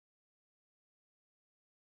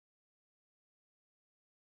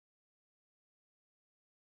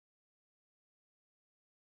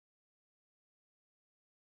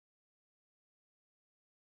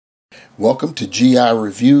Welcome to GI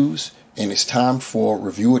Reviews, and it's time for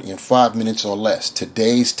Review It in 5 minutes or less.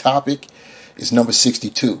 Today's topic is number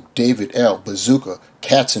 62, David L. Bazooka,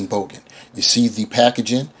 Katzenbogen. You see the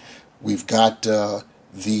packaging. We've got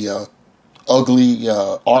the ugly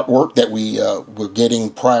artwork that we were getting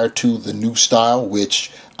prior to the new style,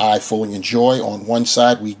 which I fully enjoy. On one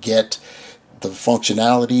side, we get the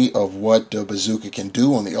functionality of what Bazooka can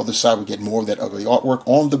do. On the other side, we get more of that ugly artwork.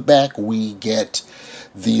 On the back, we get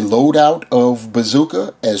the loadout of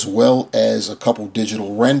Bazooka, as well as a couple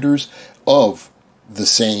digital renders of the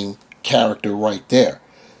same character right there.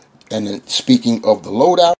 And then speaking of the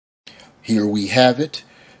loadout, here we have it.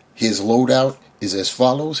 His loadout is as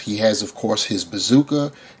follows. He has, of course, his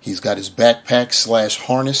bazooka. He's got his backpack /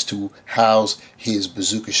 harness to house his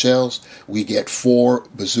bazooka shells. We get 4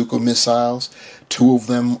 bazooka missiles. 2 of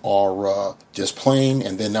them are just plain,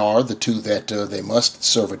 and then there are the 2 that they must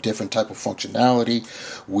serve a different type of functionality.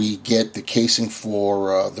 We get the casing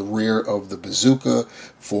for the rear of the bazooka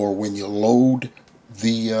for when you load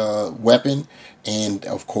the weapon, and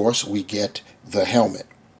of course we get the helmet.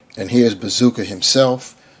 And here's Bazooka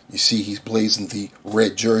himself. You see he's blazing the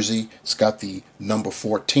red jersey. It's got the number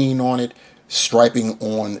 14 on it, striping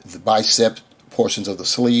on the bicep portions of the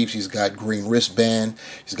sleeves. He's got green wristband.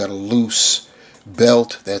 He's got a loose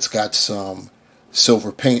belt that's got some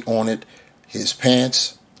silver paint on it. His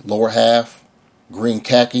pants, lower half, green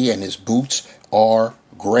khaki, and his boots are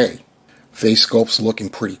gray. Face sculpt's looking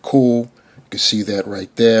pretty cool. You can see that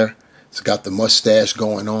right there. It's got the mustache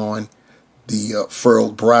going on, the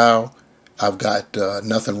furrowed brow. I've got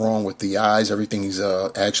nothing wrong with the eyes. Everything he's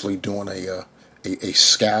actually doing a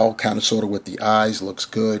scowl, kind of sort of with the eyes. Looks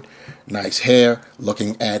good. Nice hair.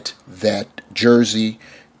 Looking at that jersey,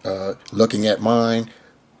 looking at mine,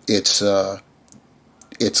 it's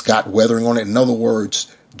got weathering on it. In other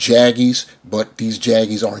words, jaggies, but these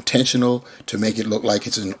jaggies are intentional to make it look like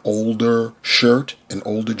it's an older shirt, an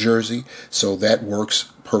older jersey. So that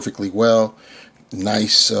works perfectly well.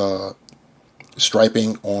 Nice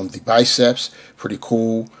striping on the biceps, pretty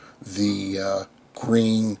cool. The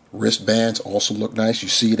green wristbands also look nice. You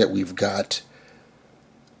see that we've got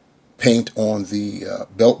paint on the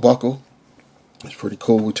belt buckle. It's pretty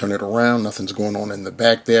cool. We turn it around. Nothing's going on in the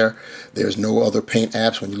back there. There's no other paint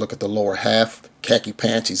apps when you look at the lower half. Khaki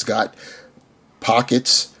pants. He's got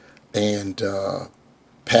pockets and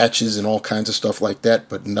patches and all kinds of stuff like that,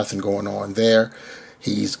 but nothing going on there.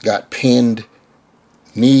 He's got pinned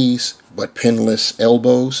knees, but pinless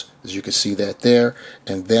elbows, as you can see that there.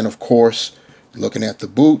 And then, of course, looking at the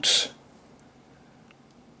boots,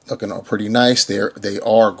 looking pretty nice. They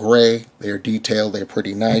are gray. They're detailed. They're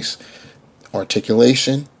pretty nice.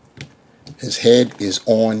 Articulation. His head is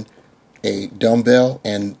on a dumbbell,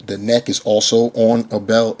 and the neck is also on a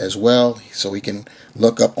bell as well, so he can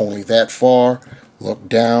look up only that far, look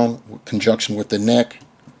down in conjunction with the neck,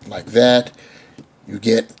 like that. You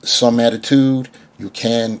get some attitude. You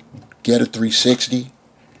can get a 360.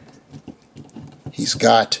 He's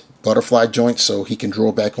got butterfly joints, so he can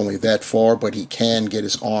draw back only that far, but he can get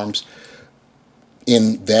his arms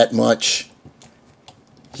in that much.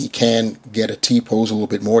 He can get a T-pose a little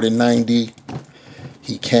bit more than 90.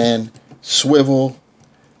 He can swivel,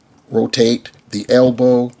 rotate the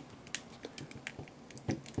elbow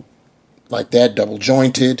like that, double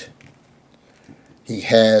jointed. He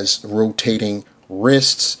has rotating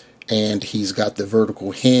wrists, and he's got the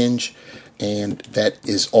vertical hinge, and that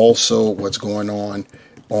is also what's going on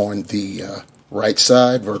the right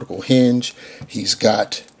side, vertical hinge. He's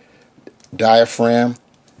got diaphragm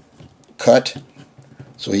cut,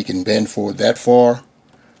 so he can bend forward that far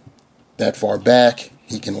back.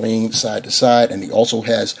 He can lean side to side, and he also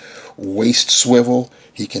has waist swivel.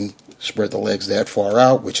 He can spread the legs that far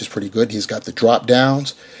out, which is pretty good. He's got the drop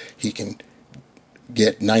downs. He can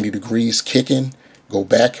get 90 degrees kicking, go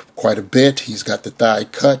back quite a bit. He's got the thigh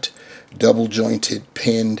cut, double jointed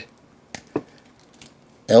pinned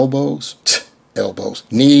elbows,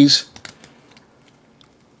 knees.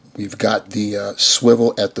 We've got the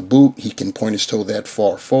swivel at the boot. He can point his toe that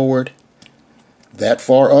far forward, that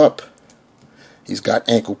far up. He's got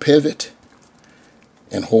ankle pivot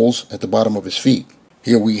and holes at the bottom of his feet.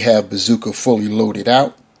 Here we have Bazooka fully loaded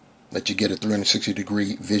out. Let you get a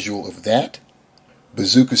 360-degree visual of that.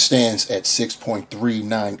 Bazooka stands at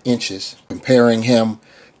 6.39 inches. Comparing him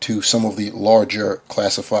to some of the larger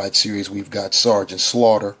classified series, we've got Sergeant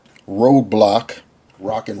Slaughter, Roadblock,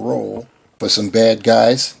 Rock and Roll, for some bad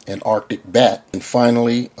guys, an Arctic Bat, and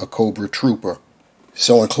finally a Cobra Trooper.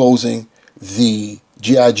 So in closing, the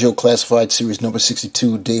G.I. Joe Classified Series number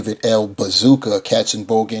 62, David L. Bazooka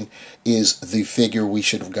Katzenbogen, is the figure we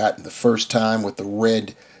should have gotten the first time with the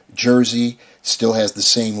red Jersey still has the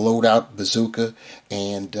same loadout, Bazooka,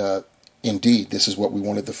 and indeed, this is what we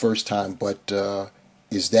wanted the first time, but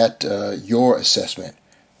is that your assessment?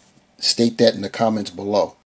 State that in the comments below.